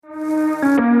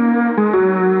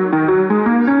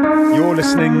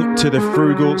listening to the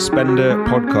Frugal Spender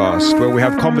podcast, where we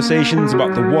have conversations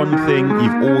about the one thing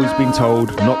you've always been told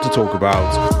not to talk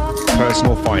about: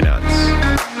 personal finance.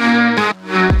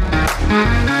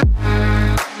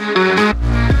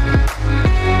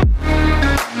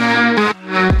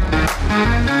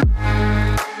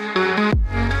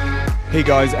 Hey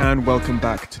guys, and welcome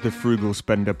back to the Frugal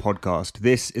Spender podcast.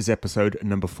 This is episode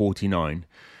number 49.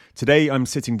 Today I'm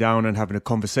sitting down and having a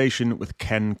conversation with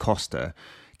Ken Costa.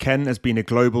 Ken has been a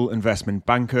global investment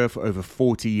banker for over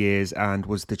 40 years and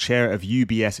was the chair of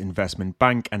UBS Investment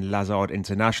Bank and Lazard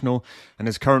International, and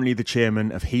is currently the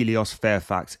chairman of Helios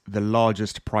Fairfax, the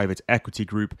largest private equity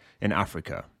group in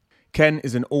Africa. Ken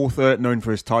is an author known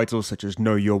for his titles such as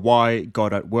Know Your Why,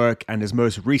 God at Work, and his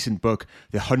most recent book,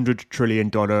 The $100 Trillion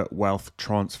Wealth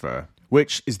Transfer,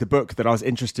 which is the book that I was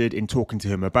interested in talking to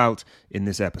him about in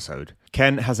this episode.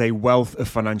 Ken has a wealth of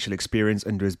financial experience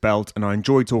under his belt, and I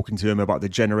enjoyed talking to him about the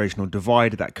generational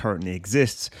divide that currently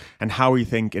exists and how we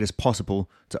think it is possible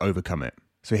to overcome it.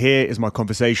 So here is my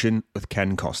conversation with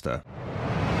Ken Costa.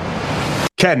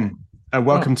 Ken,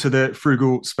 welcome to the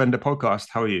Frugal Spender podcast.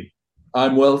 How are you?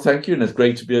 I'm well, thank you, and it's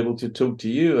great to be able to talk to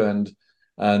you and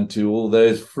to all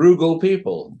those frugal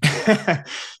people.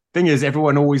 Thing is,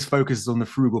 everyone always focuses on the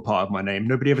frugal part of my name.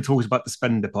 Nobody ever talks about the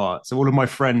spender part. So all of my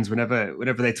friends, whenever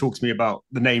they talk to me about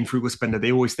the name Frugal Spender,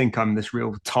 they always think I'm this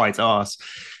real tight ass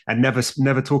and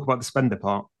never talk about the spender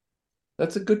part.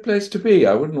 That's a good place to be.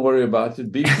 I wouldn't worry about it.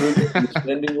 Be frugal, and the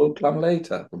spending will come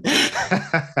later.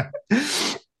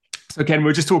 So Ken, we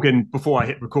were just talking before I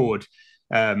hit record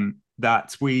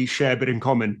that we share a bit in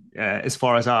common as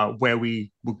far as where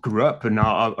we grew up and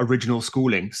our original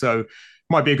schooling. So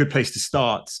might be a good place to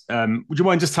start. Would you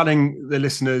mind just telling the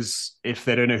listeners, if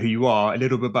they don't know who you are, a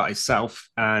little bit about yourself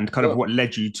and kind of what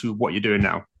led you to what you're doing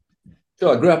now?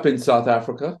 Sure. I grew up in South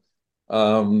Africa.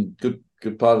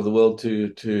 Good part of the world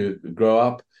to grow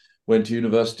up. Went to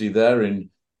university there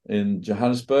in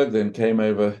Johannesburg, then came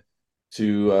over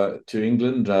to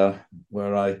England,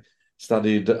 where I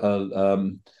studied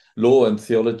law and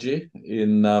theology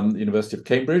in the University of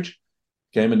Cambridge.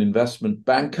 Became an investment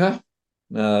banker.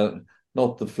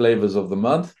 Not the flavors of the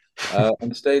month,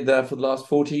 and stayed there for the last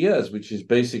 40 years, which is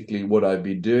basically what I've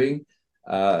been doing,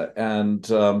 and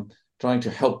trying to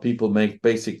help people make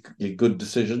basically good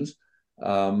decisions,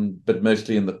 but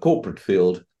mostly in the corporate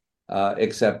field,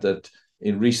 except that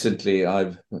recently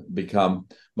I've become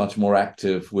much more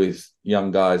active with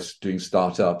young guys doing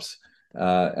startups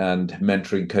and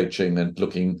mentoring, coaching, and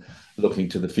looking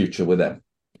to the future with them.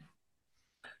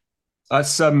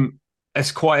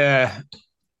 It's quite a,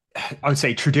 I would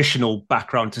say, traditional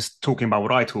background to talking about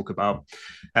what I talk about.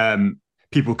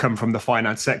 People come from the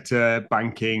finance sector,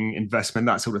 banking, investment,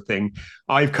 that sort of thing.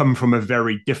 I've come from a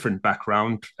very different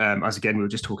background. As again, we were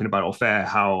just talking about off air,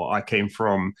 how I came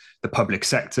from the public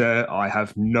sector. I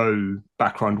have no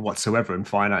background whatsoever in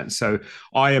finance. So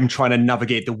I am trying to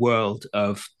navigate the world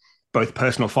of both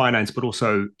personal finance, but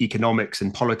also economics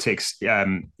and politics,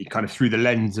 kind of through the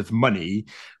lens of money,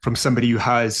 from somebody who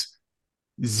has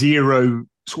zero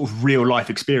sort of real life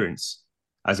experience,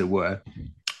 as it were.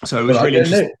 So it was really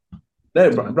interesting. No,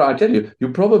 but I tell you,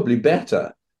 you're probably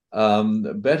better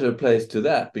placed to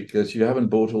that, because you haven't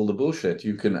bought all the bullshit.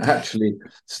 You can actually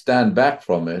stand back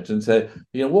from it and say,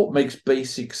 what makes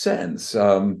basic sense?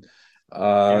 And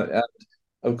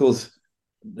of course,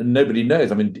 nobody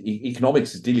knows. I mean,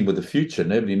 economics is dealing with the future.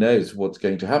 Nobody knows what's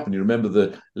going to happen. You remember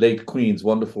the late Queen's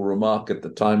wonderful remark at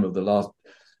the time of the last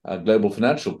global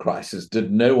financial crisis: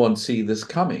 did no one see this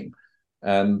coming?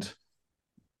 And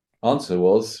answer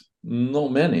was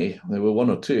not many. There were one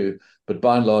or two, but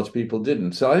by and large people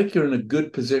didn't. So I think you're in a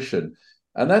good position,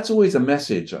 and that's always a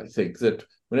message. I think that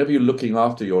whenever you're looking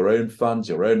after your own funds,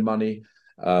 your own money,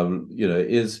 don't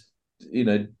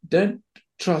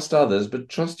trust others, but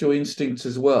trust your instincts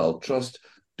as well. Trust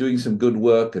doing some good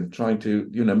work and trying to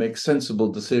make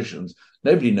sensible decisions.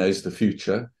 Nobody knows the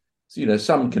future. So,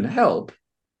 some can help,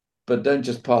 but don't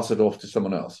just pass it off to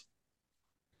someone else.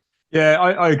 Yeah,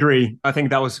 I agree. I think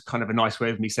that was kind of a nice way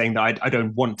of me saying that I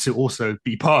don't want to also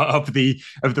be part of the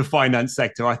finance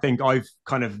sector. I think I've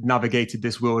kind of navigated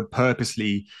this world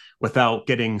purposely without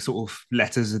getting sort of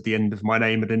letters at the end of my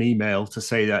name at an email to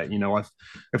say that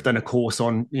I've done a course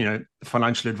on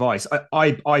financial advice.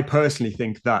 I personally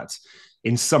think that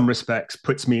in some respects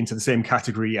puts me into the same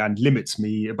category and limits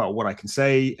me about what I can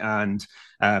say, and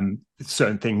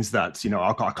certain things that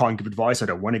I can't give advice. I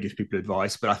don't want to give people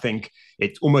advice, but I think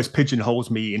it almost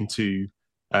pigeonholes me into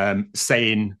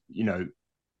saying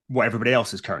what everybody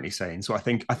else is currently saying. So I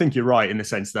think you're right in the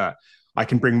sense that I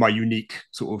can bring my unique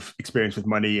sort of experience with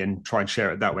money and try and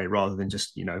share it that way, rather than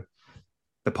just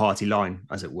the the party line,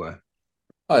 as it were.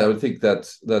 I would think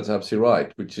that's absolutely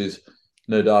right, which is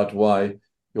no doubt why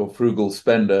your frugal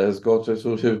spender has got a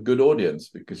sort of good audience,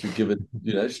 because you give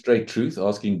it, straight truth,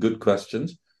 asking good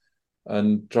questions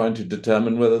and trying to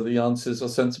determine whether the answers are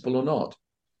sensible or not.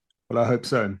 Well, I hope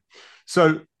so.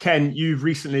 So, Ken, you've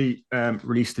recently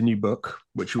released a new book,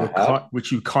 which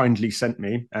you kindly sent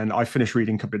me, and I finished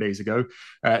reading a couple of days ago.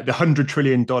 The $100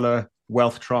 trillion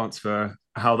wealth transfer: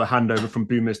 how the handover from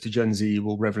boomers to Gen Z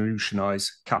will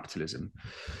revolutionize capitalism.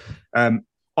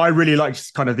 I really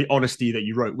liked kind of the honesty that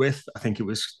you wrote with. I think it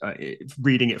was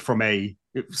reading it from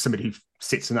somebody who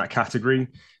sits in that category,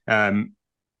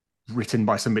 written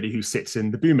by somebody who sits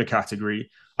in the boomer category.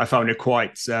 I found it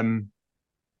quite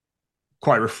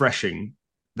refreshing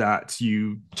that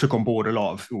you took on board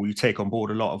you take on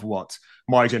board a lot of what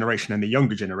my generation and the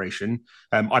younger generation.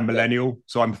 I'm millennial,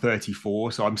 so I'm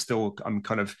 34, so I'm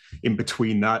kind of in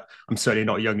between that. I'm certainly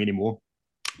not young anymore.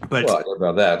 But well, I don't know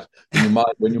about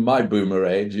that. When you're my boomer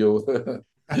age, you're.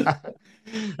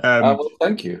 Well,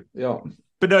 thank you. Yeah.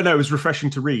 But no, it was refreshing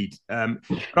to read. But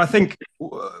I think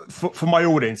for my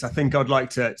audience, I think I'd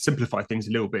like to simplify things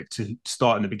a little bit to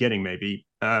start in the beginning, maybe.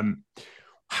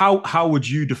 How would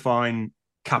you define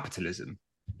capitalism?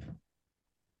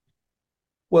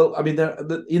 Well, I mean,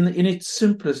 in its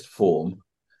simplest form,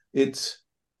 it's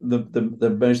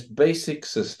the most basic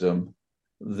system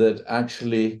that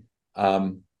actually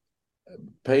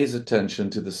pays attention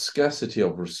to the scarcity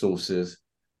of resources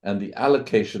and the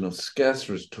allocation of scarce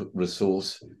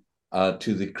resource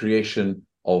to the creation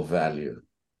of value,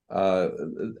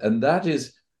 and that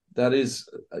is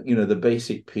the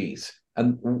basic piece.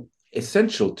 And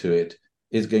essential to it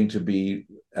is going to be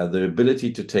the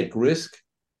ability to take risk,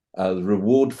 the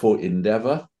reward for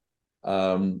endeavor,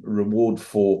 reward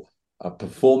for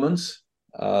performance,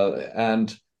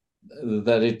 and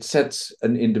that it sets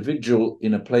an individual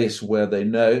in a place where they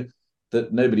know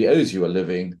that nobody owes you a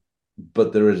living,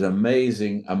 but there is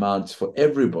amazing amounts for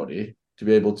everybody to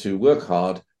be able to work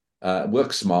hard,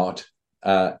 work smart,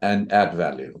 and add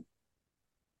value.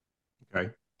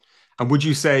 Okay. And would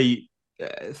you say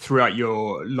throughout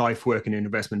your life working in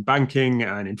investment banking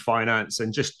and in finance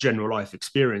and just general life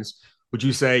experience, would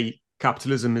you say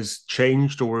capitalism has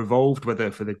changed or evolved,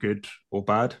 whether for the good or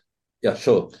bad? Yeah,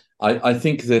 sure. I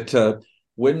think that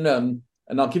when and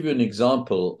I'll give you an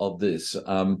example of this.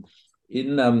 When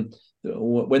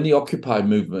the Occupy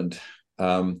movement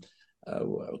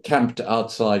camped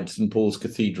outside St. Paul's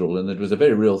Cathedral, and there was a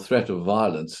very real threat of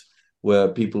violence, where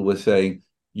people were saying,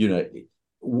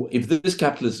 if this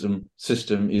capitalism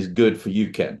system is good for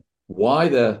you, Ken, why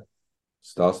the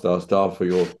star for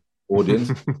your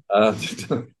audience?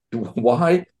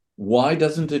 Why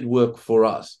doesn't it work for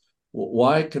us?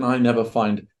 Why can I never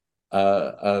find,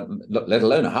 let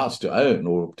alone a house to own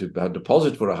or to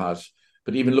deposit for a house,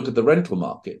 but even look at the rental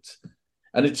markets?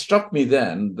 And it struck me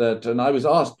then that, and I was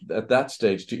asked at that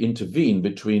stage to intervene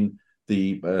between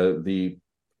the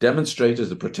demonstrators,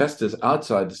 the protesters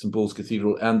outside the St. Paul's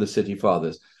Cathedral and the city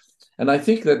fathers. And I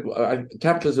think that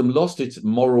capitalism lost its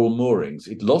moral moorings.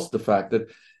 It lost the fact that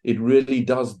it really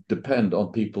does depend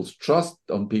on people's trust,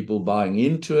 on people buying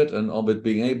into it, and on it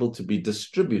being able to be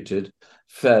distributed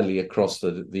fairly across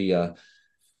the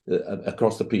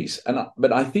piece.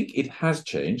 But I think it has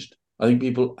changed. I think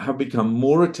people have become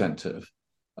more attentive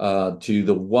to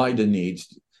the wider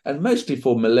needs, and mostly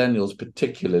for millennials,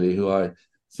 particularly, who I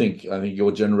think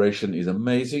your generation is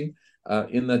amazing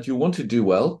in that you want to do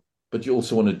well, but you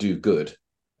also want to do good.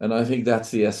 And I think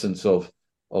that's the essence of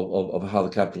how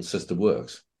the capital system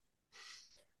works.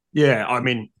 Yeah, I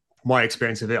mean, my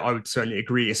experience of it, I would certainly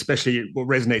agree. Especially what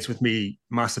resonates with me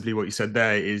massively, what you said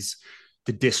there, is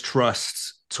the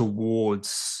distrust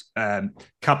towards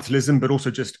capitalism, but also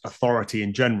just authority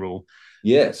in general.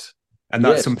 Yes. And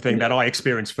that's something that I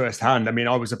experienced firsthand. I mean,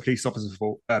 I was a police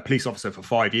officer for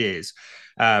 5 years,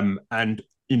 and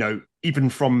even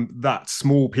from that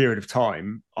small period of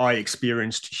time, I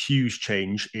experienced huge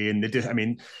change in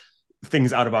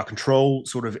things out of our control,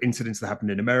 sort of incidents that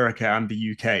happened in America and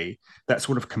the UK that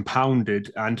sort of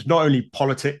compounded, and not only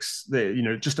politics,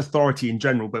 just authority in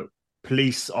general, but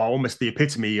police are almost the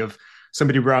epitome of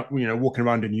somebody walking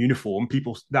around in uniform.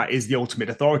 People, that is the ultimate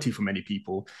authority for many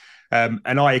people.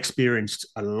 And I experienced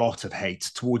a lot of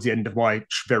hate towards the end of my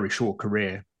very short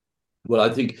career. Well, I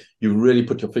think you really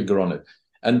put your finger on it.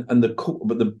 And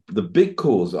the big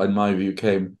cause, in my view,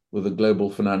 came with the global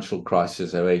financial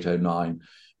crisis, 08, 09.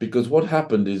 Because what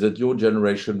happened is that your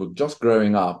generation were just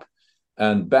growing up,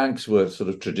 and banks were sort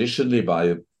of traditionally, by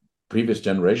a previous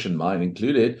generation, mine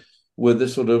included, were the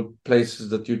sort of places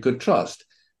that you could trust.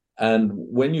 And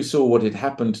when you saw what had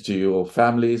happened to your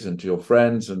families and to your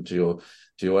friends and to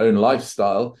your own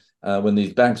lifestyle, when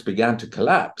these banks began to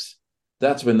collapse,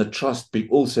 that's when the trust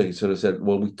also sort of said,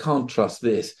 well, we can't trust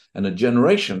this. And a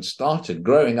generation started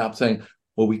growing up saying,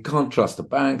 well, we can't trust the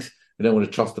banks. We don't want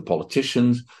to trust the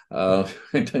politicians.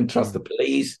 We don't trust the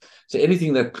police. So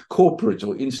anything that corporate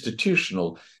or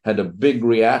institutional had a big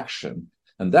reaction.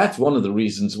 And that's one of the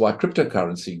reasons why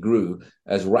cryptocurrency grew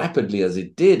as rapidly as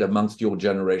it did amongst your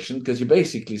generation, because you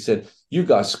basically said, you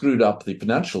guys screwed up the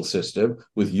financial system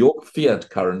with your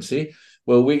fiat currency.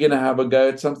 Well, we're going to have a go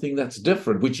at something that's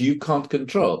different, which you can't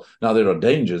control. Now, there are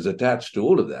dangers attached to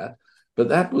all of that, but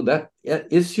that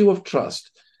issue of trust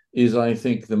is, I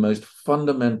think, the most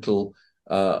fundamental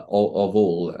of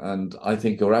all. And I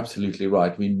think you're absolutely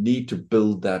right. We need to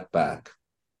build that back.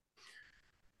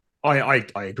 I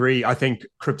agree. I think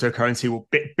cryptocurrency, or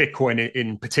Bitcoin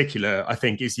in particular, I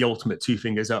think is the ultimate two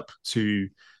fingers up to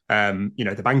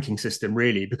the banking system,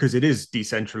 really, because it is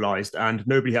decentralized and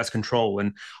nobody has control.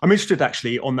 And I'm interested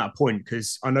actually on that point,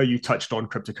 because I know you touched on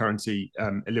cryptocurrency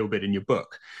a little bit in your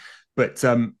book. But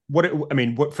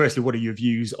firstly, what are your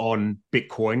views on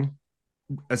Bitcoin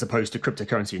as opposed to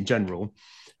cryptocurrency in general?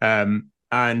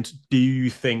 And do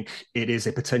you think it is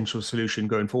a potential solution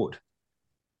going forward?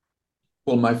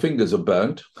 Well, my fingers are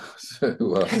burnt. So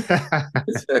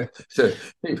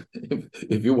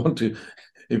if you want to,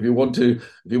 if you want to,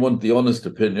 if you want the honest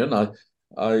opinion,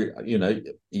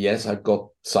 yes, I've got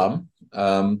some.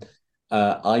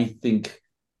 I think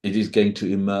it is going to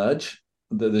emerge.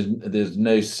 There's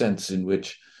no sense in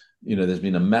which, there's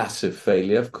been a massive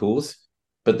failure, of course,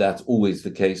 but that's always the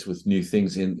case with new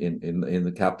things in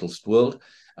the capitalist world.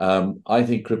 I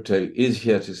think crypto is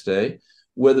here to stay.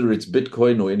 Whether it's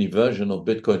Bitcoin or any version of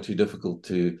Bitcoin, too difficult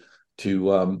to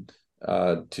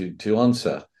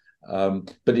answer.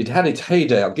 But it had its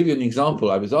heyday. I'll give you an example.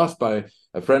 I was asked by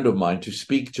a friend of mine to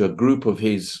speak to a group of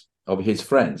his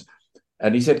friends,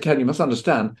 and he said, "Ken, you must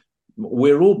understand,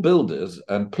 we're all builders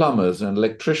and plumbers and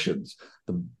electricians.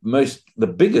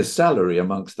 The biggest salary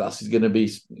amongst us is going to be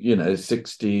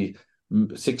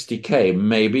 60K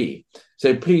maybe.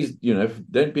 So please,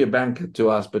 don't be a banker to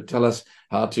us, but tell us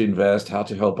how to invest, how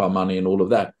to help our money and all of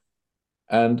that."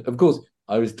 And of course,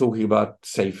 I was talking about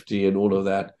safety and all of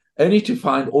that, only to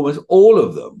find almost all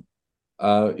of them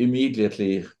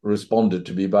immediately responded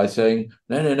to me by saying,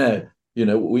 no,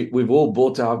 we've all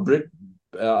bought our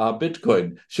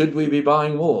Bitcoin. Should we be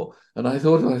buying more? And I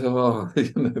thought,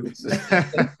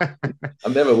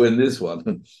 I'll never win this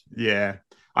one. Yeah,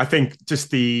 I think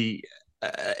just it's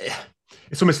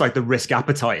almost like the risk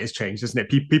appetite has changed, isn't it?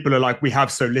 People are like, we have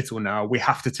so little now, we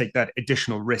have to take that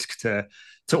additional risk to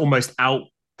almost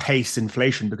outpace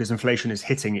inflation, because inflation is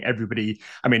hitting everybody.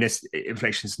 I mean,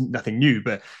 inflation is nothing new,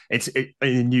 but it's in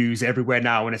the news everywhere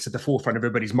now, and it's at the forefront of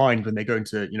everybody's mind when they go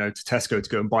into to Tesco to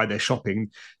go and buy their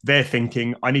shopping. They're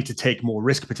thinking, I need to take more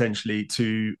risk potentially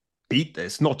to beat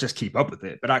this, not just keep up with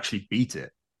it, but actually beat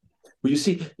it. Well, you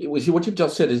see, what you've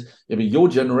just said is, your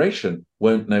generation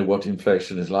won't know what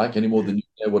inflation is like any more than you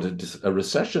know what a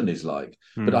recession is like.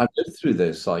 But I've lived through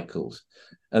those cycles.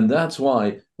 And that's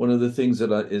why one of the things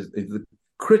that is the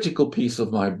critical piece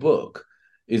of my book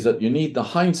is that you need the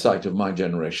hindsight of my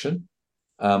generation,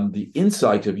 the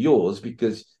insight of yours,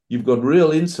 because you've got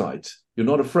real insights. You're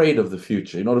not afraid of the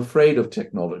future. You're not afraid of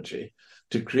technology,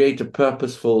 to create a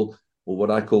purposeful, or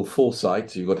what I call foresight.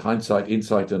 So you've got hindsight,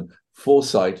 insight, and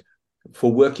foresight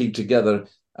for working together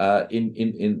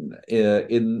in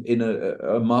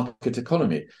a market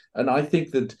economy. And I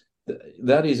think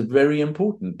that is very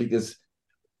important, because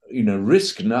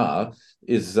risk now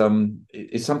is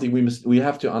something we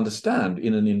have to understand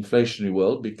in an inflationary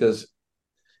world, because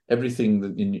everything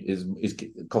that is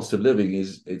cost of living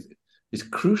is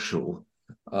crucial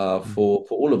for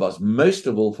all of us, most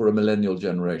of all for a millennial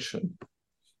generation.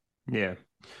 Yeah,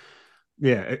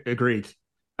 agreed.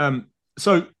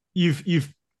 So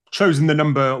you've chosen the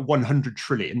number 100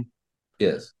 trillion.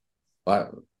 Yes.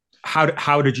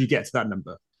 How did you get to that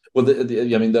number? Well,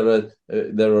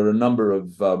 there are a number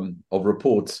of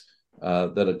reports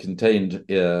that are contained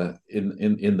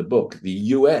in the book. The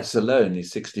US alone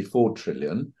is 64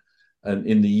 trillion, and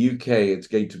in the UK it's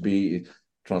going to be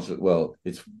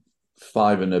it's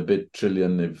 5 and a bit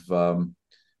trillion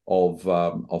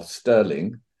of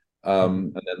sterling.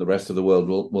 And then the rest of the world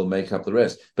will make up the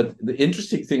rest. But the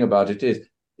interesting thing about it is,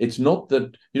 it's not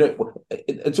that,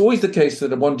 it's always the case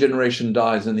that one generation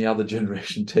dies and the other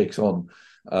generation takes on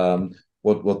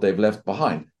what they've left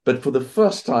behind. But for the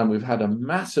first time, we've had a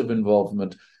massive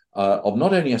involvement of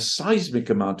not only a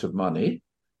seismic amount of money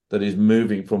that is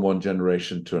moving from one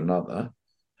generation to another,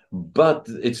 but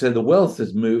it's so the wealth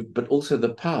has moved, but also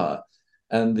the power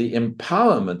and the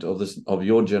empowerment of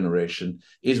your generation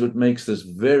is what makes this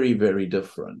very, very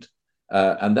different.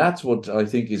 And that's what I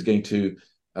think is going to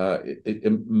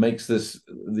it makes this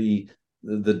the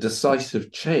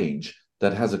decisive change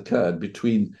that has occurred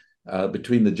between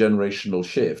the generational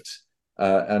shifts.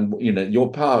 And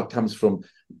your power comes from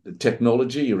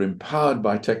technology. You're empowered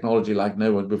by technology like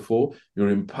never before. You're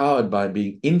empowered by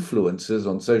being influencers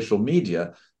on social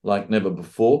media like never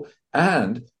before.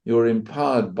 And you're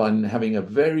empowered by having a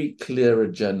very clear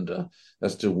agenda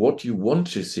as to what you want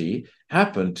to see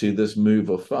happen to this move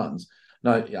of funds.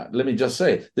 Now, yeah, let me just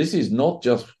say, this is not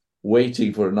just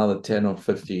waiting for another 10 or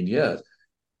 15 years.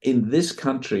 In this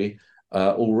country,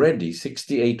 already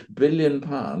 68 billion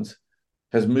pounds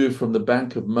has moved from the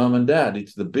bank of mum and dad.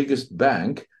 It's the biggest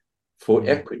bank for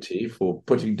equity, for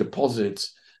putting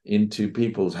deposits into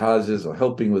people's houses or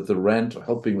helping with the rent or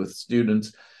helping with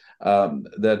students of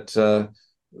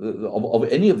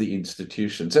any of the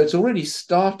institutions. So it's already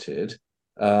started,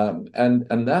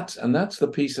 and that's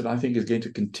the piece that I think is going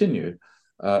to continue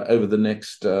over the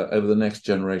next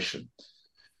generation.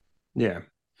 Yeah.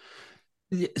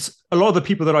 A lot of the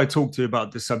people that I talk to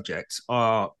about this subject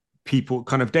are people,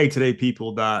 kind of day-to-day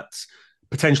people that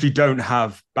potentially don't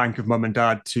have bank of mum and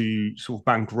dad to sort of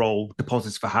bankroll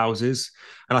deposits for houses.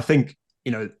 And I think,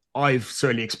 I've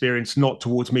certainly experienced, not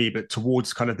towards me, but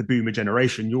towards kind of the boomer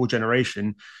generation, your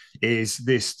generation, is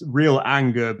this real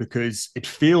anger because it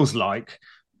feels like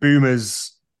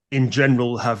boomers in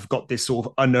general have got this sort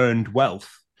of unearned wealth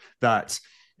that,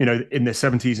 in the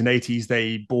 70s and 80s,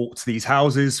 they bought these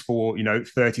houses for,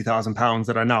 £30,000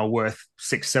 that are now worth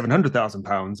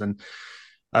 £600,000-700,000. And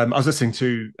I was listening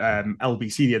to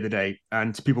LBC the other day,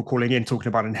 and people calling in talking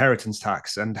about inheritance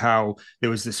tax and how there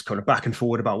was this kind of back and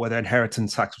forward about whether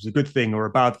inheritance tax was a good thing or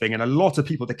a bad thing. And a lot of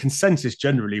people, the consensus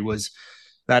generally was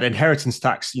that inheritance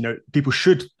tax, people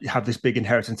should have this big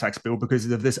inheritance tax bill because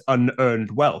of this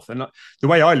unearned wealth. And the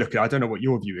way I look at it, I don't know what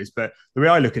your view is, but the way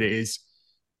I look at it is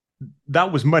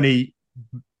that was money.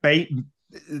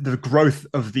 The growth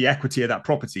of the equity of that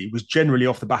property was generally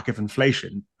off the back of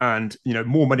inflation and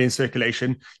more money in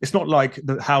circulation. It's not like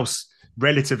the house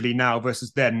relatively now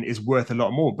versus then is worth a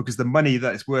lot more, because the money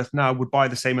that it's worth now would buy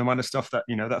the same amount of stuff that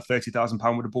that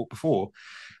 £30,000 would have bought before.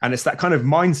 And it's that kind of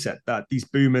mindset that these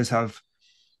boomers have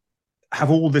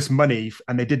all this money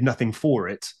and they did nothing for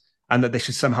it, and that they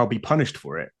should somehow be punished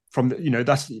for it from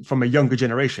that's from a younger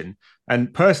generation.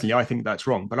 And personally, I think that's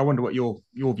wrong. But I wonder what your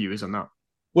view is on that.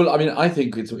 Well, I mean, I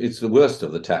think it's the worst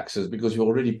of the taxes because you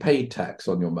already paid tax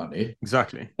on your money.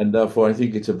 Exactly. And therefore, I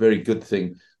think it's a very good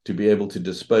thing to be able to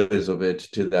dispose of it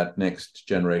to that next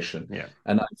generation. Yeah.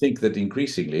 And I think that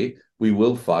increasingly we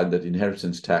will find that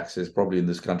inheritance taxes, probably in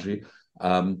this country,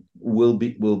 will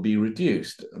be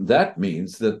reduced. That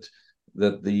means that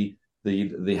the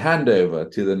handover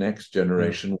to the next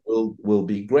generation will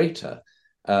be greater,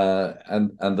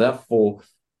 and therefore.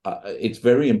 It's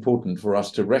very important for us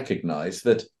to recognize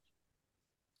that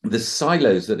the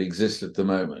silos that exist at the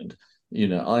moment,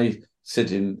 I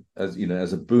sit in as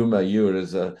a boomer, you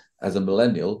as a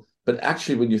millennial, but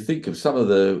actually when you think of some of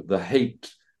the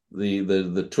hate,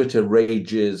 the Twitter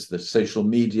rages, the social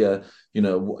media,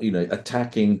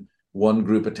 attacking one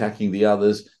group, attacking the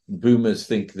others, boomers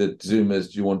think that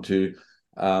Zoomers, do you want to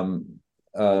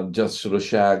just sort of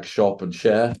shag, shop and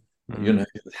share,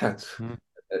 that's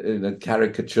in a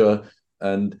caricature,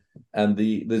 and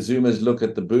the Zoomers look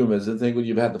at the boomers and think, well,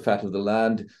 you've had the fat of the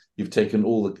land, you've taken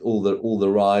all the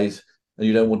rise, and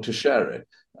you don't want to share it.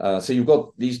 So you've got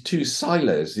these two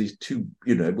silos, these two,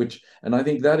 and I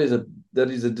think that is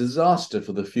a disaster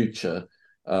for the future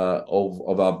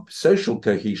of our social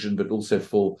cohesion, but also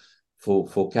for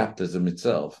capitalism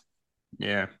itself.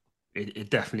 Yeah. It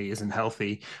definitely isn't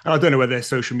healthy. And I don't know whether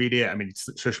social media,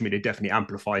 social media definitely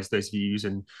amplifies those views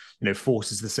and,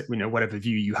 forces whatever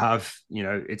view you have,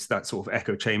 it's that sort of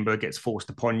echo chamber gets forced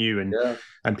upon you,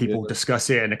 and people discuss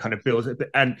it, and it kind of builds it.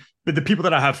 But the people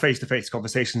that I have face-to-face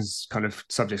conversations, kind of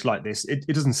subjects like this, it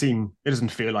doesn't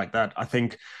feel like that. I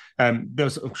think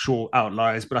there's sure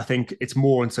outliers, but I think it's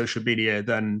more on social media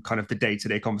than kind of the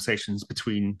day-to-day conversations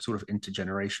between sort of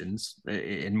intergenerations,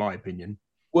 in my opinion.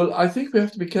 Well, I think we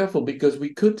have to be careful because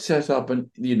we could set up the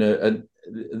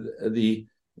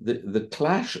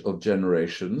clash of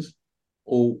generations,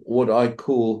 or what I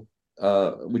call,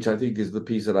 which I think is the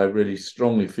piece that I really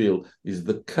strongly feel is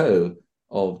the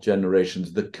of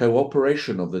generations, the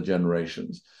cooperation of the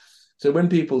generations. So when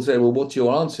people say, "Well, what's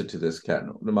your answer to this,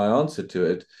 Ken?" My answer to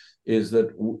it is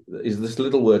this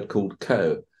little word called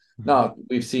co. Mm-hmm. Now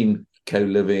we've seen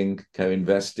co-living,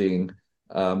 co-investing.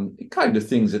 Kind of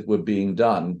things that were being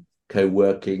done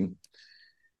co-working.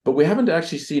 But we haven't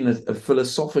actually seen a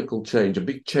philosophical change, a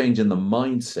big change in the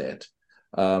mindset,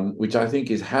 which I think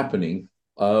is happening,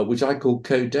 which I call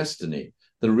co-destiny,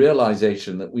 the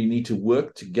realization that we need to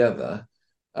work together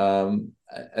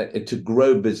to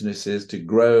grow businesses, to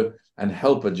grow and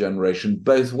help a generation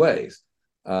both ways.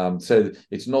 So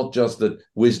it's not just that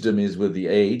wisdom is with the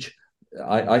age.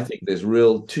 I think there's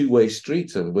real two-way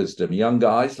streets of wisdom. Young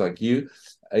guys like you,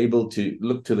 able to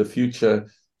look to the future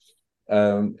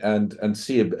and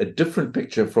see a different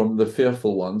picture from the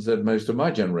fearful ones that most of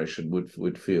my generation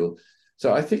would feel.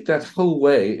 So I think that whole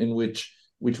way in which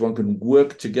one can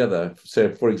work together.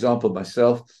 So, for example,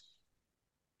 myself,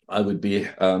 I would be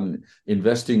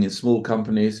investing in small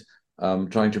companies,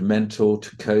 trying to mentor,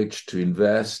 to coach, to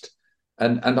invest,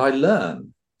 and I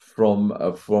learn from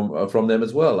them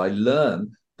as well. I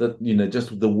learn that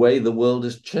just the way the world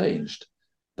has changed.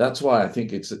 That's why I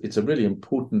think it's a really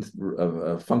important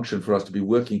function for us to be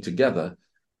working together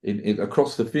in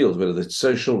across the fields, whether it's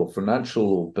social or financial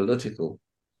or political.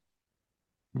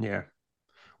 Yeah.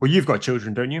 Well, you've got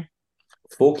children, don't you?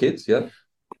 4 kids, yeah.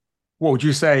 What would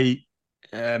you say?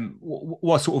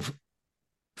 What sort of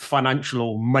financial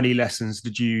or money lessons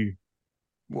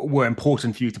were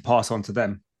important for you to pass on to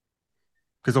them?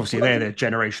 Because obviously Well, they're the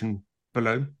generation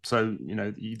below, so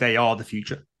they are the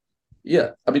future.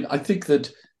 yeah, I mean, I think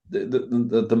that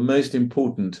the most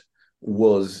important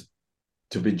was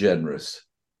to be generous,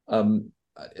 and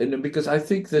because I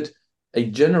think that a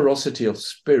generosity of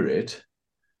spirit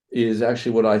is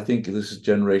actually what I think this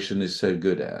generation is so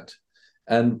good at.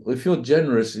 And if you're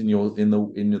generous in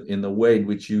the way in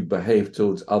which you behave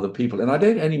towards other people, and I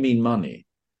don't only mean money,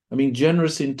 I mean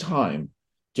generous in time,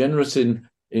 generous in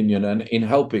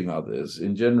helping others,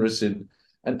 in generous in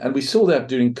and we saw that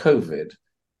during COVID,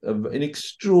 an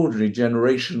extraordinary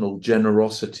generational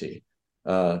generosity,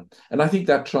 and I think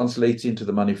that translates into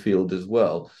the money field as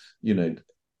well. You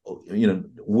know,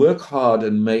 work hard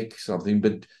and make something,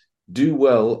 but do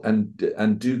well and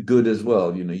do good as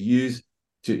well. Use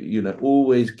to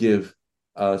always give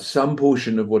some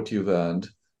portion of what you've earned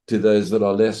to those that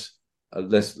are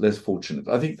less fortunate.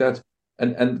 I think that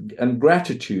and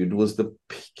gratitude was the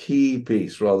key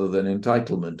piece rather than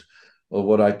entitlement, or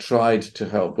what I tried to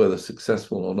help, whether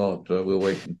successful or not. We'll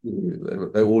wait and see.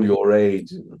 They're all your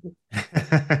age.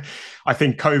 I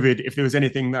think COVID, if there was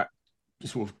anything that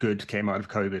sort of good came out of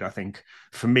COVID, I think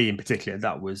for me in particular,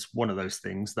 that was one of those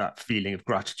things, that feeling of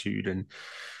gratitude. And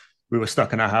we were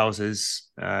stuck in our houses.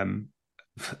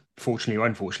 Fortunately or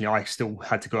unfortunately, I still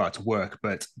had to go out to work.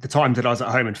 But the times that I was at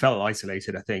home and felt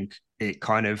isolated, I think it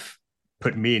kind of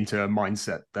put me into a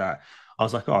mindset that I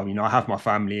was like, oh, I have my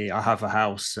family, I have a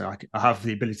house, I have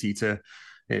the ability to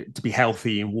be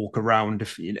healthy and walk around.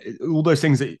 If all those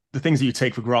things the things that you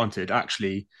take for granted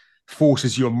actually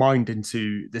forces your mind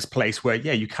into this place where,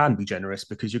 yeah, you can be generous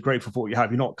because you're grateful for what you have.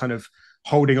 You're not kind of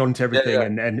holding on to Yeah,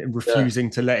 everything yeah, and yeah.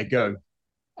 refusing to let it go.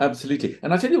 Absolutely.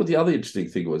 And I tell you what, the other interesting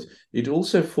thing was, it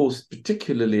also forced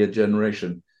particularly a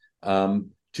generation to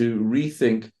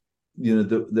rethink,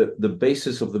 the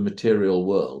basis of the material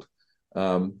world.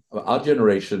 Our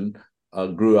generation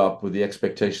grew up with the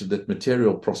expectation that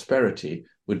material prosperity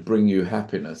would bring you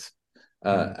happiness.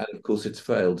 And of course, it's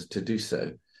failed to do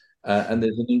so. And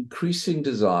there's an increasing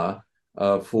desire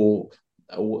for,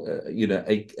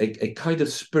 a kind of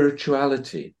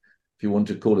spirituality, if you want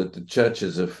to call it. The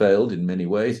churches have failed in many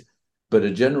ways, but a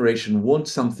generation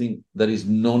wants something that is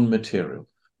non-material,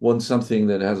 wants something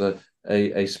that has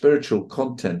a spiritual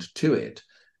content to it.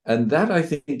 And that, I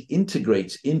think,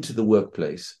 integrates into the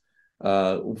workplace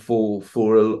for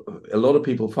a lot of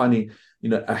people finding,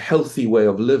 a healthy way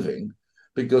of living,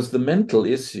 because the mental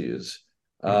issues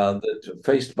that are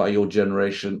faced by your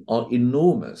generation are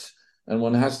enormous. And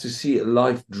one has to see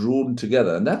life drawn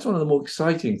together. And that's one of the more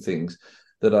exciting things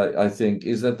that I think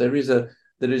is that there is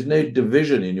no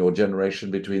division in your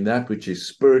generation between that which is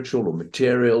spiritual or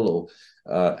material or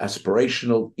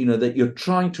aspirational, that you're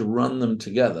trying to run them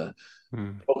together.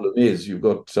 The problem is you've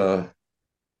got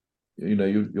you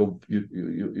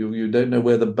don't know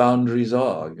where the boundaries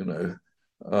are.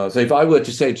 So if I were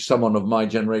to say to someone of my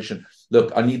generation,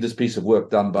 look, I need this piece of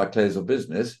work done by close of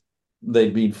business,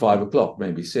 they'd mean 5 o'clock,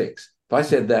 maybe 6. If I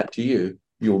said that to you,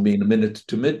 you'll mean a minute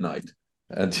to midnight.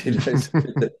 And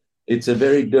it's a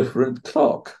very different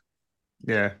clock.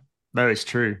 Yeah, no, it's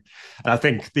true. And I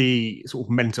think the sort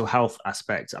of mental health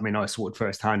aspect, I mean, I saw it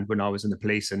firsthand when I was in the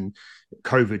police, and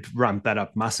COVID ramped that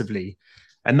up massively.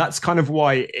 And that's kind of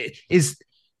why it is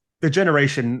the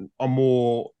generation are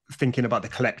more thinking about the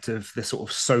collective, the sort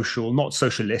of social, not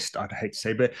socialist, I'd hate to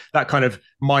say, but that kind of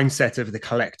mindset of the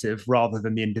collective rather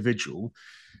than the individual.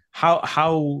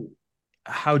 How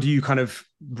how do you kind of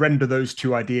render those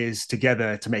two ideas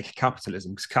together to make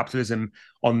capitalism? Because capitalism,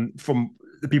 from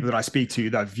the people that I speak to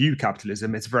that view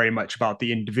capitalism, it's very much about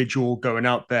the individual going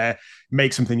out there,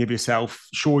 make something of yourself.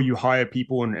 Sure, you hire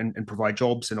people and provide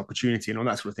jobs and opportunity and all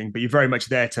that sort of thing, but you're very much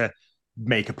there to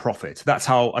make a profit. That's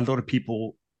how a lot of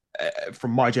people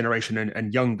from my generation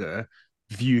and younger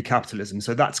view capitalism.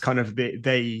 So that's kind of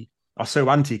they are so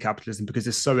anti-capitalism because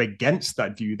they're so against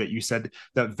that view that you said,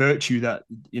 that virtue that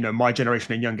my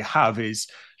generation and younger have is,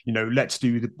 let's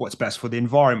do what's best for the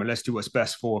environment, let's do what's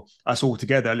best for us all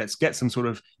together, let's get some sort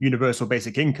of universal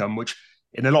basic income, which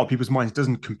in a lot of people's minds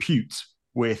doesn't compute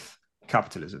with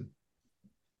capitalism.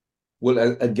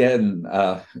 Well, again,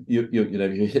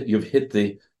 you've hit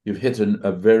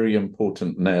a very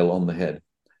important nail on the head.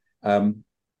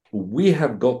 We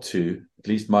have got to, at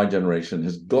least my generation,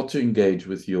 has got to engage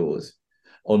with yours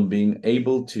on being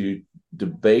able to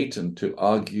debate and to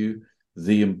argue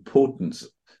the importance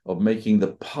of making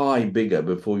the pie bigger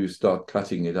before you start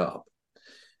cutting it up.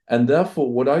 And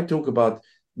therefore, what I talk about,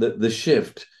 the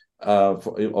shift of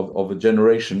a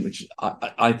generation, which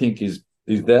I think is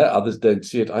there, others don't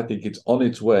see it. I think it's on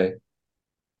its way.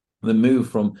 The move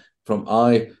from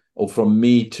I or from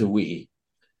me to we,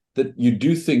 that you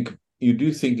do think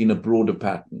in a broader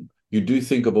pattern. You do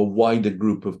think of a wider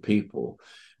group of people.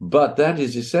 But that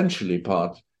is essentially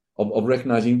part of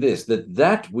recognizing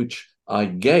that which I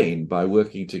gain by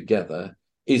working together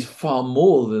is far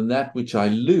more than that which I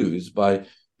lose by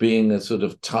being a sort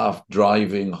of tough,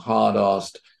 driving,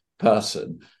 hard-assed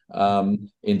person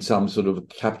in some sort of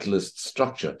capitalist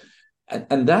structure.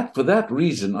 And that, for that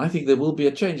reason, I think there will be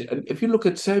a change. And if you look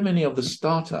at so many of the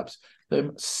startups,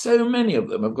 so many of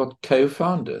them have got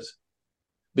co-founders,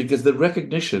 because the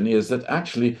recognition is that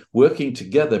actually working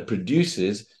together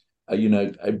produces,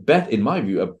 in my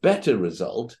view, a better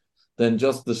result than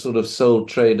just the sort of sole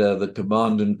trader, the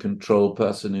command and control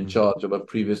person in charge of a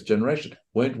previous generation.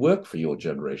 Won't work for your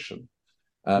generation.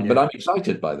 But I'm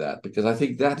excited by that, because I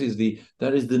think that is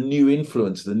the new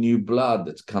influence, the new blood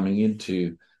that's coming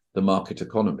into the market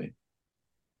economy.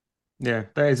 Yeah,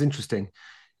 that is interesting.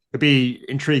 It'd be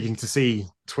intriguing to see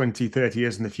 20, 30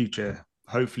 years in the future.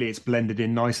 Hopefully it's blended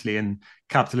in nicely and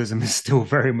capitalism is still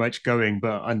very much going,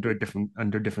 but under a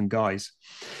different guise.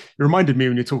 It reminded me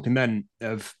when you're talking then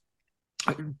of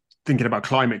thinking about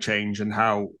climate change and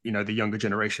how the younger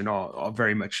generation are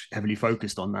very much heavily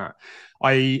focused on that.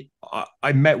 I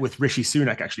met with Rishi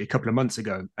Sunak actually a couple of months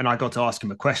ago, and I got to ask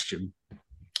him a question,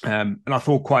 and I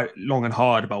thought quite long and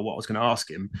hard about what I was going to ask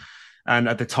him. And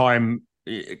at the time,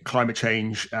 climate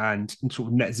change and sort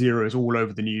of net zero is all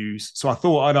over the news. So I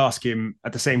thought I'd ask him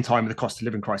at the same time the cost of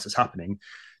living crisis happening,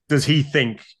 does he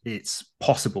think it's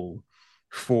possible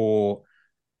for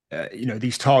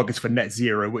these targets for net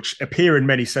zero, which appear in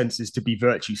many senses to be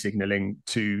virtue signaling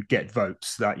to get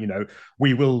votes, that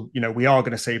we are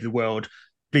going to save the world,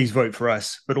 please vote for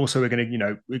us, but also we're going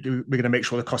to make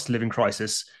sure the cost of living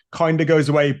crisis kind of goes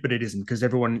away, but it isn't, because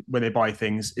everyone, when they buy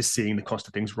things, is seeing the cost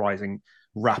of things rising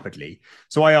rapidly.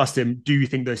 So I asked him, do you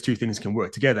think those two things can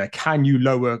work together? Can you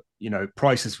lower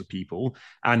prices for people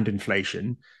and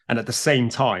inflation, and at the same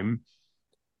time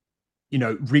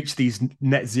reach these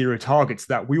net zero targets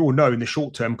that we all know in the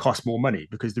short term cost more money,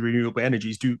 because the renewable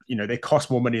energies do, they cost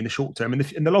more money in the short term.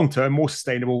 In the long term, more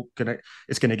sustainable,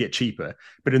 it's going to get cheaper.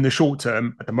 But in the short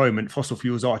term, at the moment, fossil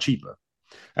fuels are cheaper.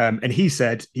 And he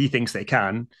said he thinks they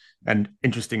can. And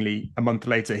interestingly, a month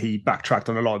later, he backtracked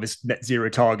on a lot of his net zero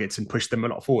targets and pushed them a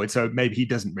lot forward. So maybe he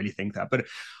doesn't really think that. But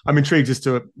I'm intrigued as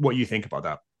to what you think about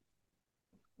that.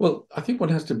 Well, I think one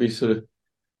has to be sort of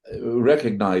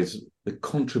recognize the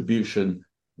contribution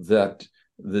that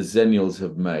the Zennials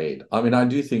have made. I mean, I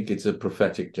do think it's a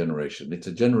prophetic generation. It's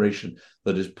a generation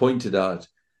that has pointed out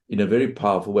in a very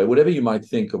powerful way, whatever you might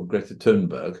think of Greta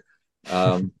Thunberg,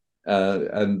 and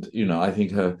I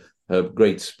think her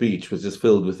great speech was just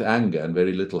filled with anger and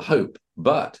very little hope.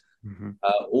 But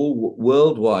all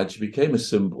worldwide, she became a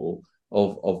symbol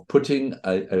of putting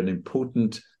an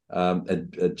important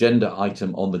agenda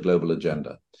item on the global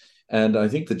agenda. And I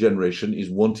think the generation is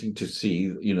wanting to see,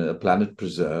 a planet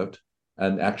preserved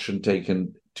and action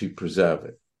taken to preserve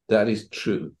it. That is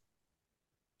true.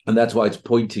 And that's why it's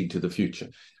pointing to the future.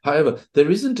 However, there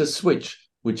isn't a switch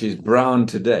which is brown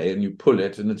today and you pull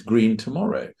it and it's green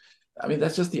tomorrow. I mean,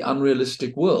 that's just the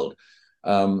unrealistic world.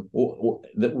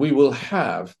 That we will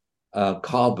have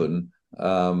carbon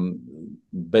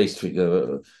based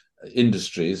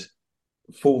industries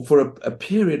for a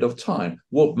period of time.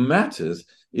 What matters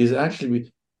is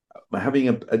actually having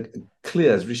a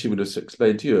clear, as Rishi would have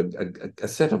explained to you, a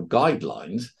set of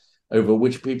guidelines over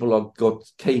which people have got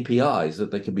KPIs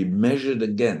that they can be measured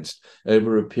against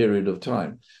over a period of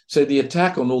time. So the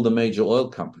attack on all the major oil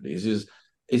companies is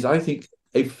I think,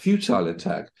 a futile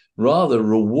attack. Rather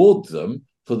reward them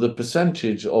for the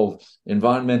percentage of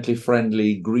environmentally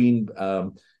friendly green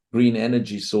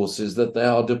energy sources that they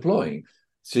are deploying,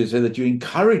 so that you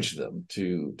encourage them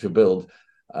to build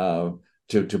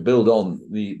to build on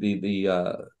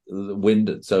the wind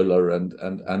and solar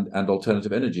and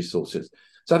alternative energy sources.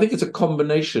 So I think it's a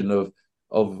combination of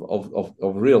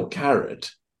real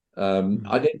carrot.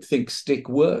 I don't think stick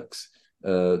works.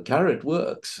 Carrot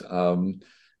works, and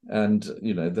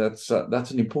that's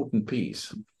an important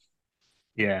piece.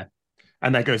 Yeah.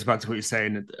 And that goes back to what you're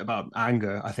saying about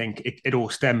anger. I think it all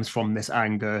stems from this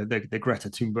anger, the Greta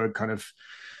Thunberg kind of,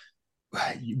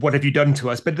 what have you done to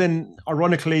us? But then,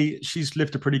 ironically, she's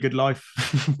lived a pretty good life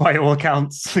by all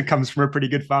accounts. It comes from a pretty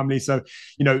good family. So,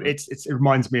 it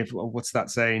reminds me of what's that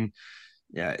saying?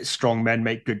 Yeah, strong men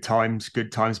make good times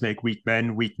make weak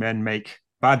men make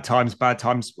bad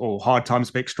times, or hard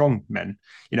times make strong men.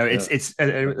 Yeah. It's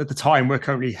at the time we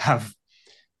currently have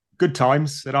good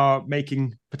times that are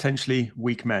making potentially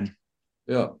weak men.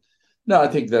 Yeah. No, I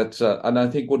think that, and I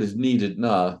think what is needed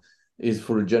now is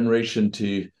for a generation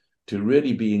to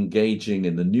really be engaging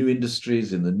in the new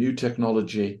industries, in the new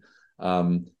technology,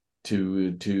 to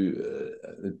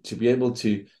be able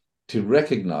to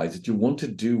recognize that you want to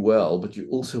do well, but you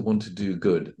also want to do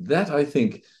good. That, I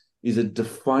think, is a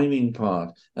defining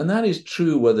part, and that is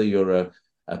true whether you're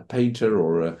a painter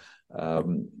or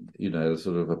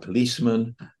sort of a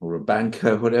policeman or a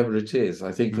banker, whatever it is.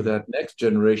 I think for that next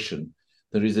generation,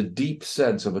 there is a deep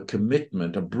sense of a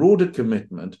commitment, a broader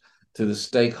commitment to the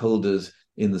stakeholders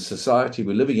in the society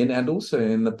we're living in, and also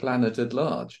in the planet at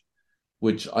large,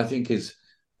 which I think is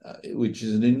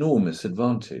an enormous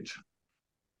advantage.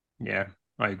 Yeah,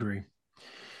 I agree.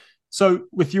 So,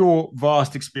 with your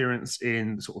vast experience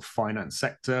in the sort of finance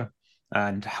sector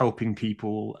and helping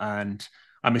people, and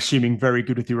I'm assuming very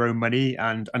good with your own money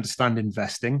and understand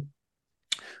investing,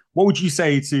 what would you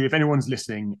say to, if anyone's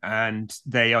listening and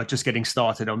they are just getting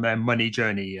started on their money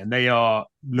journey and they are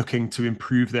looking to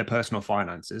improve their personal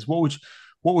finances? What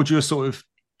would your sort of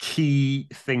key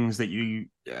things that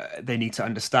they need to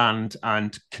understand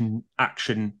and can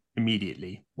action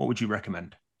immediately? What would you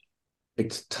recommend?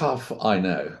 It's tough, I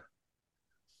know,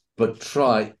 but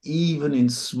try, even in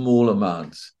small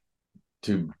amounts,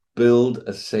 to build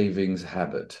a savings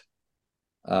habit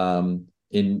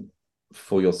in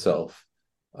for yourself.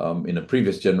 In a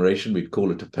previous generation, we'd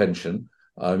call it a pension.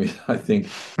 I mean, I think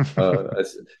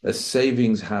a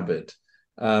savings habit,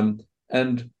 and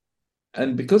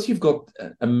because you've got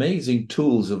amazing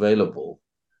tools available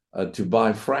to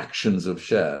buy fractions of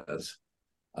shares,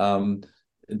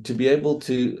 to be able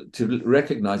to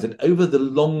recognize that over the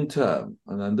long term,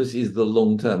 and this is the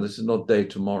long term, this is not day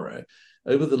tomorrow,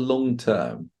 over the long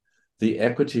term, the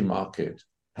equity market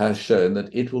has shown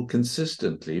that it will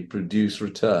consistently produce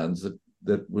returns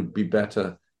that would be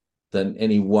better than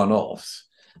any one-offs,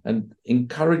 and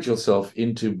encourage yourself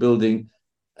into building,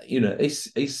 even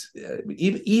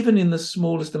in the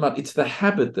smallest amount. It's the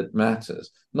habit that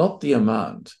matters, not the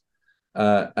amount.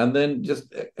 And then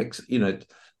just,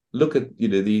 look at,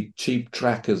 the cheap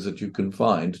trackers that you can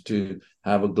find to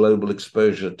have a global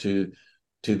exposure to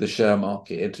the share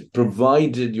market,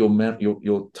 provided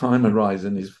your time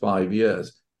horizon is 5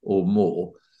 years or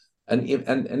more. And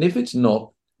if it's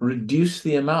not, reduce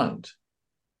the amount.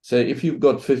 So if you've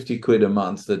got 50 quid a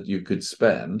month that you could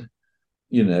spend,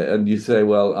 and you say,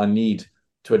 well, I need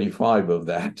 25 of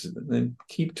that, then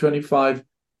keep 25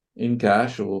 in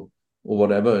cash or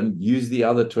whatever, and use the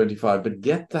other 25, but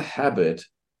get the habit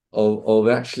of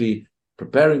actually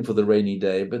preparing for the rainy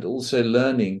day, but also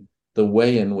learning the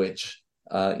way in which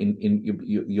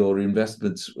your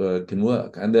investments can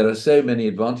work. And there are so many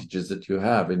advantages that you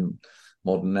have in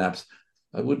modern apps.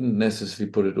 I wouldn't necessarily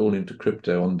put it all into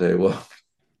crypto on day one.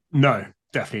 No,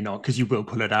 definitely not, because you will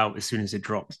pull it out as soon as it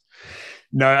drops.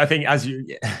 No, I think as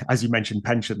you mentioned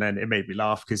pension, then it made me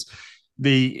laugh because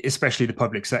especially the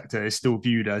public sector is still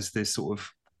viewed as this sort of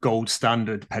gold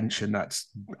standard pension that's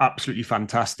absolutely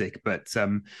fantastic. But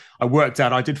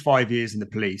I did 5 years in the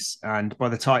police, and by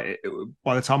the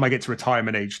time I get to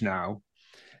retirement age now,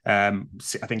 I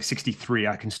think 63,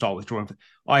 I can start withdrawing.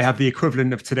 I have the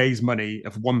equivalent of today's money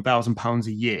of £1,000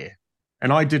 a year,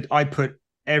 and I put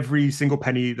every single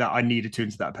penny that I needed to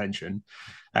into that pension.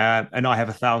 And I have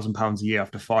 £1,000 a year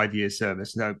after 5 years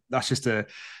service. Now, that's just a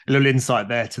little insight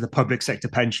there to the public sector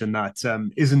pension that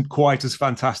isn't quite as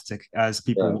fantastic as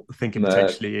people think it No.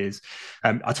 potentially is.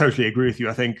 I totally agree with you.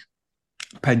 I think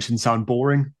pensions sound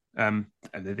boring. And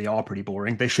they are pretty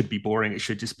boring. They should be boring. It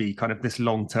should just be kind of this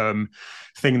long-term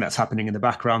thing that's happening in the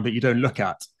background that you don't look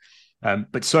at.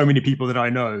 But so many people that I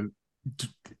know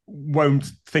won't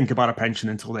think about a pension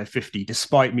until they're 50,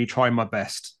 despite me trying my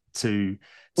best to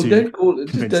Well, to just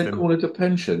convince don't them. call it a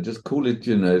pension. Just call it,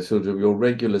 sort of your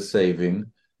regular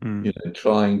saving. Mm.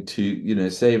 Trying to,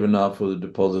 save enough for the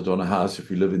deposit on a house if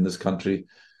you live in this country.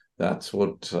 That's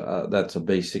a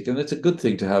basic, and it's a good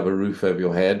thing to have a roof over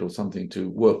your head or something to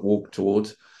walk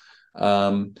towards.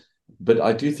 But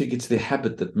I do think it's the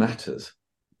habit that matters.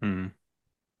 Mm.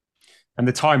 And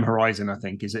the time horizon, I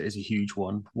think, is a huge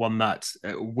one that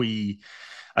we,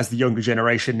 as the younger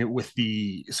generation, with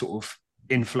the sort of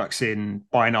influx in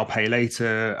buy now, pay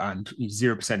later and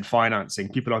 0% financing,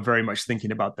 people are very much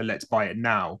thinking about the let's buy it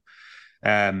now.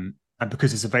 And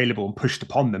because it's available and pushed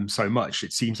upon them so much,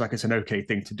 it seems like it's an okay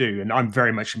thing to do. And I'm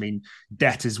very much,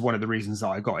 debt is one of the reasons that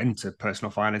I got into personal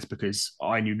finance, because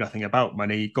I knew nothing about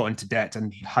money, got into debt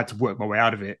and had to work my way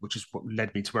out of it, which is what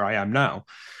led me to where I am now.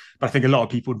 But I think a lot of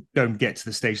people don't get to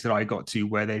the stage that I got to,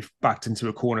 where they've backed into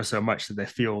a corner so much that they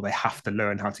feel they have to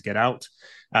learn how to get out,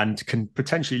 and can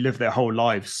potentially live their whole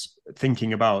lives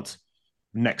thinking about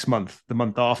next month, the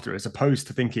month after, as opposed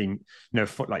to thinking,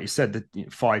 like you said, the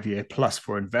 5 year plus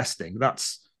for investing.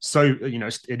 That's so,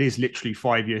 it is literally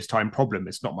 5 years time problem.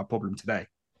 It's not my problem today.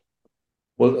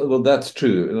 Well, that's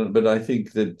true, but I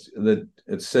think that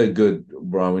it's so good,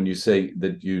 Brian, when you say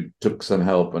that you took some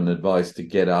help and advice to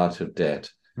get out of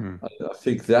debt. I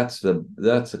think that's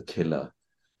a killer,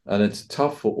 and it's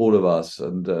tough for all of us.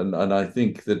 And I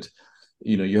think that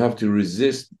you have to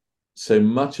resist so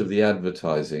much of the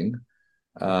advertising,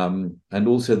 and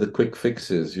also the quick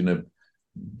fixes.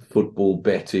 Football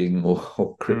betting or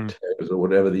cryptos or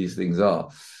whatever these things are.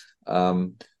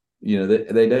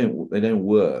 They don't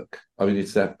work.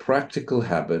 It's that practical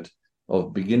habit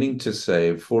of beginning to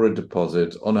save for a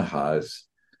deposit on a house,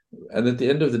 and at the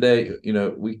end of the day,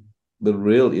 the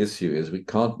real issue is we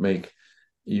can't make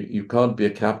you can't be a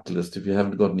capitalist if you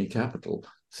haven't got any capital.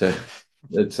 So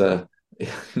it's there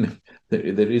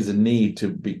is a need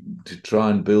to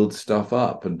try and build stuff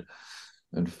up and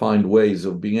find ways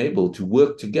of being able to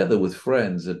work together with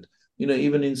friends, and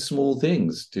even in small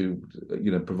things to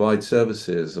provide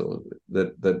services or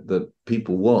that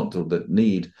people want or that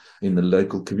need in the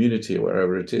local community or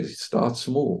wherever it is. Start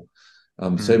small.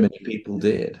 So many people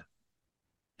did.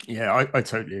 Yeah, I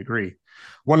totally agree.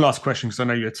 One last question, because I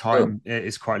know your time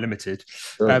is quite limited.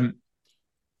 Sure.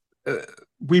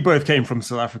 We both came from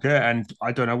South Africa, and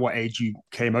I don't know what age you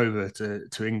came over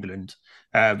to England.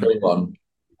 On.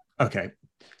 Okay.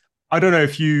 I don't know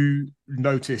if you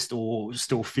noticed or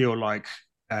still feel like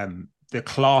the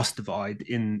class divide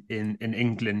in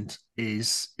England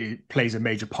it plays a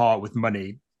major part with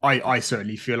money. I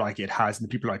certainly feel like it has, and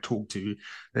the people I talk to,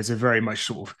 there's a very much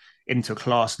sort of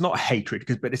interclass, not hatred,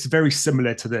 but it's very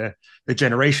similar to the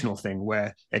generational thing,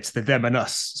 where it's the them and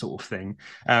us sort of thing.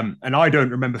 And I don't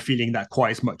remember feeling that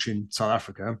quite as much in South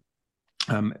Africa.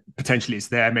 Potentially it's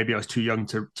there. Maybe I was too young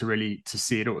to really to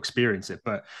see it or experience it,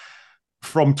 but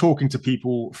from talking to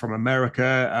people from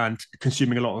America and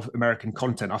consuming a lot of American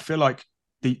content, I feel like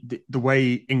the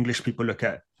way English people look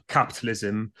at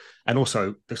capitalism and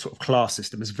also the sort of class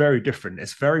system is very different.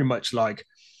 It's very much like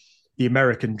the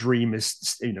American dream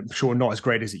is, sure, not as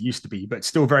great as it used to be, but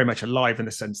still very much alive in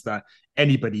the sense that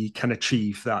anybody can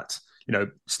achieve that,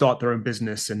 start their own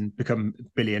business and become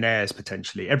billionaires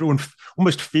potentially. Everyone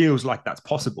almost feels like that's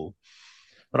possible.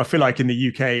 But I feel like in the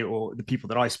UK, or the people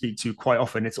that I speak to quite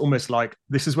often, it's almost like,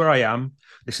 this is where I am.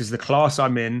 This is the class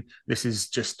I'm in. This is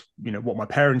just, what my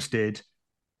parents did.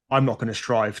 I'm not going to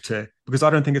strive to, because I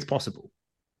don't think it's possible.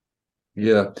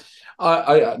 Yeah,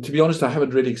 I to be honest, I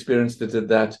haven't really experienced it at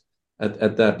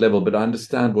that level, but I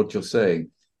understand what you're saying.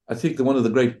 I think that one of the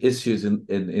great issues in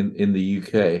the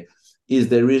UK is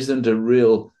there isn't a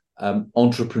real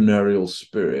entrepreneurial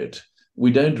spirit.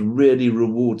 We don't really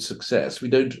reward success. We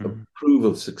don't approve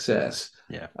of success.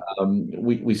 Yeah.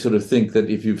 We sort of think that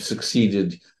if you've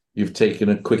succeeded, you've taken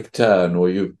a quick turn, or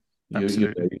you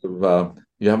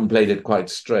haven't played it quite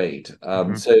straight.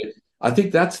 So I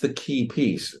think that's the key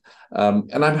piece.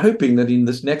 And I'm hoping that in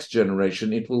this next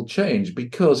generation, it will change,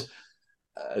 because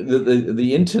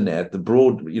the internet, the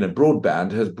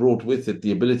broadband has brought with it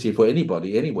the ability for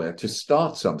anybody anywhere to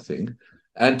start something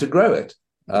and to grow it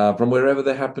from wherever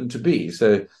they happen to be.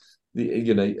 So,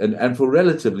 and for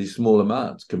relatively small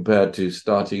amounts compared to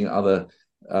starting other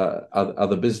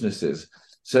businesses.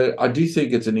 So I do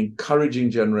think it's an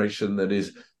encouraging generation that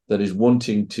is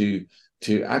wanting to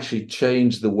actually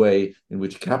change the way in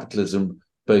which capitalism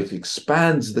both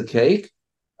expands the cake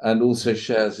and also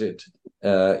shares it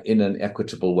in an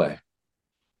equitable way.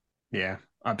 Yeah,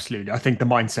 absolutely. I think the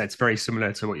mindset's very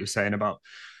similar to what you're saying about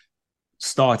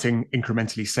starting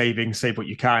incrementally saving, save what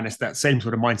you can. It's that same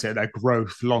sort of mindset, that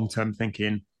growth, long-term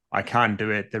thinking. I can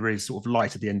do it. There is sort of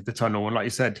light at the end of the tunnel. And like you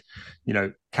said,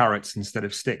 carrots instead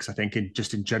of sticks, I think in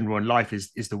general in life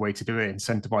is the way to do it.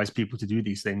 Incentivize people to do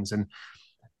these things. And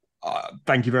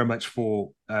thank you very much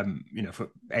for for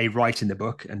A, writing the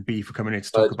book, and B, for coming in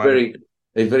to talk about it.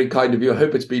 It's very kind of you. I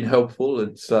hope it's been helpful.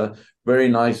 It's very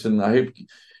nice, and I hope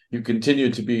you continue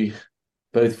to be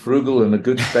both frugal and a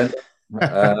good spender. And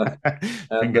that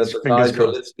the guys who are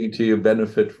listening to you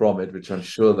benefit from it, which I'm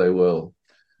sure they will.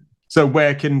 So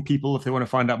where can people, if they want to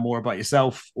find out more about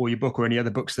yourself or your book or any other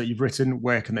books that you've written,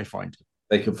 where can they find it?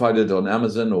 They can find it on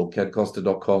Amazon or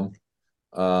kencosta.com.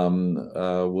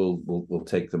 We'll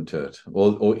take them to it,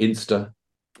 or Insta.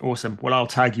 Awesome. Well, I'll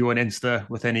tag you on Insta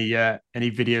with any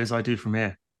videos I do from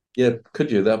here. Yeah, could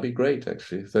you? That'd be great,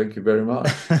 actually. Thank you very much.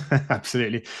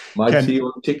 Absolutely. Might see you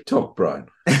on TikTok, Brian.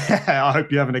 I hope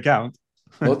you have an account.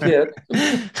 Not yet.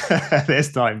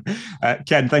 This time.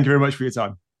 Ken, thank you very much for your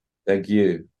time. Thank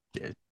you. Cheers.